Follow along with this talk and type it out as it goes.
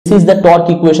this is the torque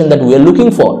equation that we are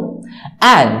looking for.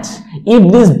 And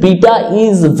if this beta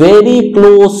is very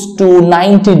close to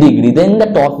 90 degree, then the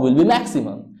torque will be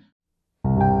maximum.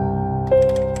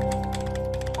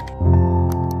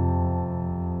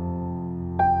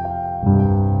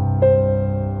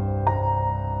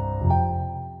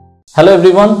 Hello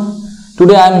everyone,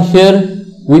 today I am here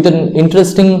with an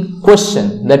interesting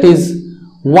question, that is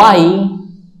why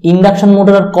induction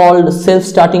motor are called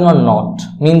self-starting or not,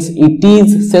 means it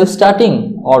is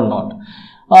self-starting or not.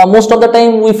 Most of the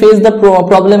time we face the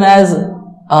problem as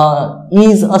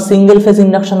is a single phase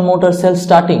induction motor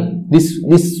self-starting?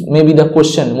 This may be the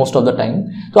question most of the time.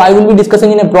 So I will be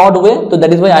discussing in a broad way, so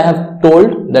that is why I have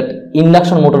told that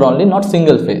induction motor only, not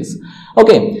single phase.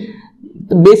 Okay.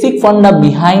 The basic funda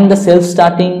behind the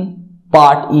self-starting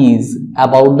part is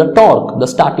about the torque, the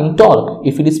starting torque,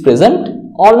 if it is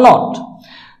present or not.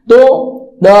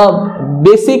 So the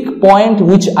basic point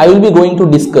which I will be going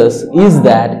to discuss is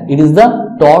that it is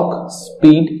the torque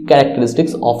speed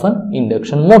characteristics of an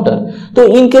induction motor.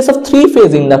 So in case of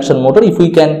three-phase induction motor, if we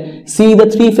can see the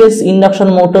three-phase induction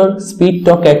motor speed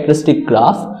torque characteristic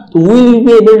graph, so we will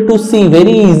be able to see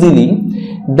very easily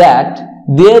that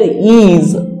there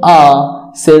is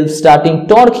a self-starting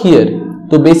torque here.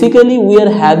 So basically we are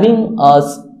having a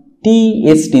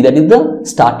TST, that is the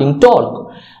starting torque.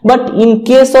 But in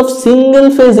case of single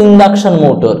phase induction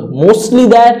motor, mostly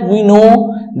that we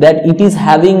know that it is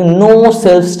having no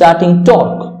self-starting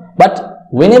torque. But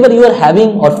whenever you are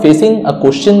having or facing a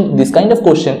question, this kind of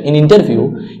question in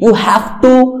interview, you have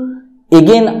to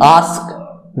again ask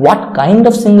what kind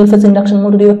of single phase induction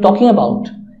motor you are talking about.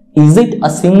 Is it a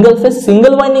single phase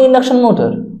single winding induction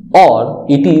motor, or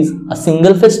it is a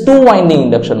single phase two winding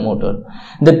induction motor?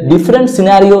 The different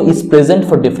scenario is present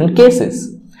for different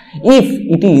cases. If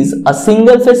it is a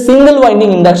single phase single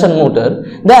winding induction motor,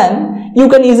 then you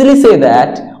can easily say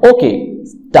that okay,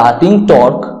 starting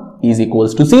torque is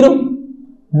equals to 0.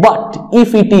 But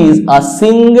if it is a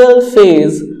single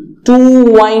phase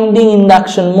two winding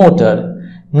induction motor,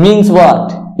 means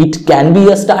what? It can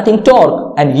be a starting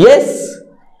torque. And yes,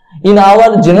 in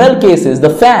our general cases, the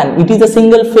fan, it is a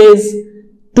single phase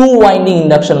two winding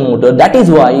induction motor. That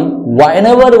is why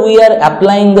whenever we are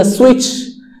applying the switch,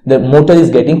 the motor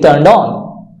is getting turned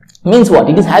on. Means what?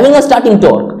 It is having a starting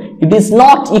torque. It is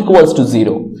not equals to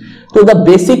 0. So the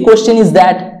basic question is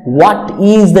that what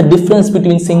is the difference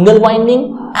between single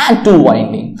winding and two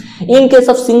winding? In case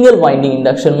of single winding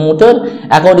induction motor,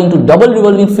 according to double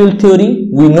revolving field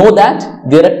theory, we know that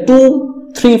there are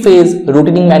two three-phase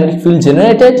rotating magnetic field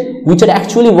generated which are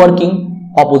actually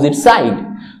working opposite side.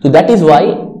 So that is why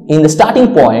in the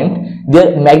starting point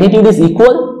their magnitude is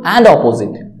equal and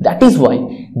opposite. That is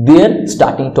why their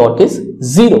starting torque is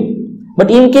 0.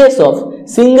 But in case of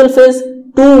single phase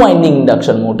two winding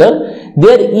induction motor,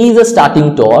 there is a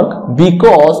starting torque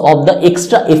because of the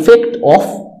extra effect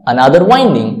of another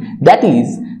winding. That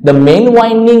is, the main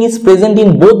winding is present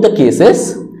in both the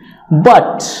cases,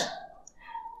 but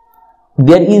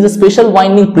there is a special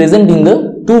winding present in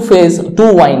the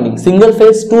single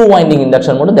phase two winding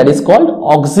induction motor, that is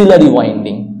called auxiliary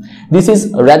winding. This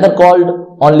is rather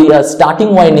called only a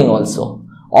starting winding also,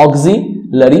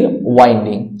 auxiliary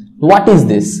winding. What is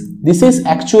this? This is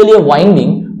actually a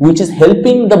winding which is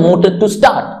helping the motor to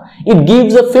start. It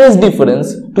gives a phase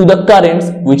difference to the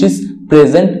currents which is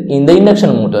present in the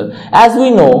induction motor. As we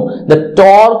know, the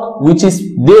torque which is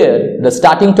there, the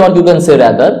starting torque you can say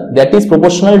rather, that is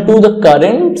proportional to the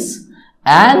currents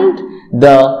and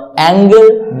the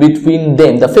angle between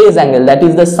them, the phase angle, that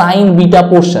is the sine beta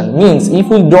portion. Means if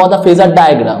we draw the phasor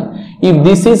diagram, if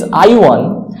this is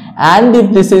I1 and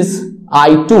if this is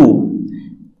I2,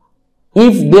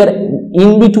 if their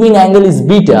in between angle is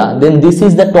beta, then this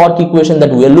is the torque equation that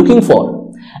we are looking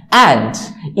for. And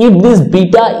if this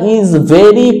beta is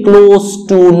very close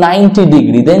to 90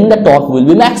 degree, then the torque will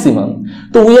be maximum.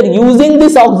 So we are using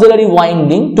this auxiliary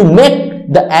winding to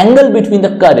make the angle between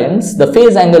the currents, the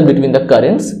phase angle between the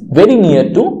currents, very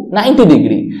near to 90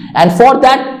 degree. And for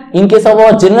that, in case of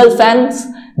our general fans,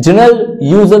 general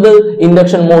usable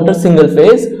induction motor single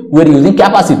phase, we are using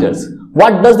capacitors.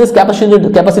 What does this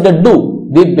capacitor do?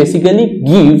 They basically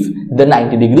give the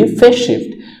 90 degree phase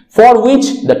shift, for which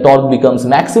the torque becomes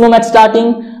maximum at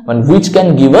starting, and which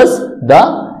can give us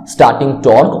the starting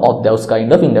torque of those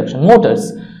kind of induction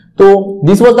motors. So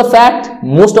this was the fact.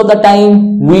 Most of the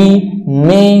time we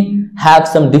may have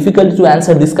some difficulty to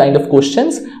answer this kind of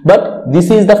questions, but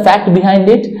this is the fact behind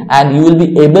it, and you will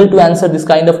be able to answer this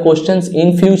kind of questions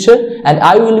in future. And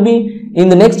I will be in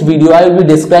the next video, I will be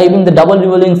describing the double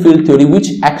revolving field theory, which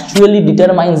actually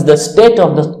determines the state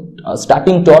of the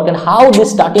starting torque and how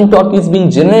this starting torque is being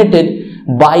generated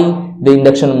by the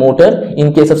induction motor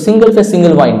in case of single phase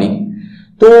single winding.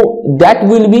 So that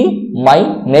will be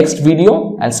my next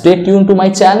video, and stay tuned to my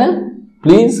channel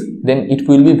please, then it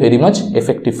will be very much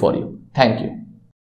effective for you. Thank you.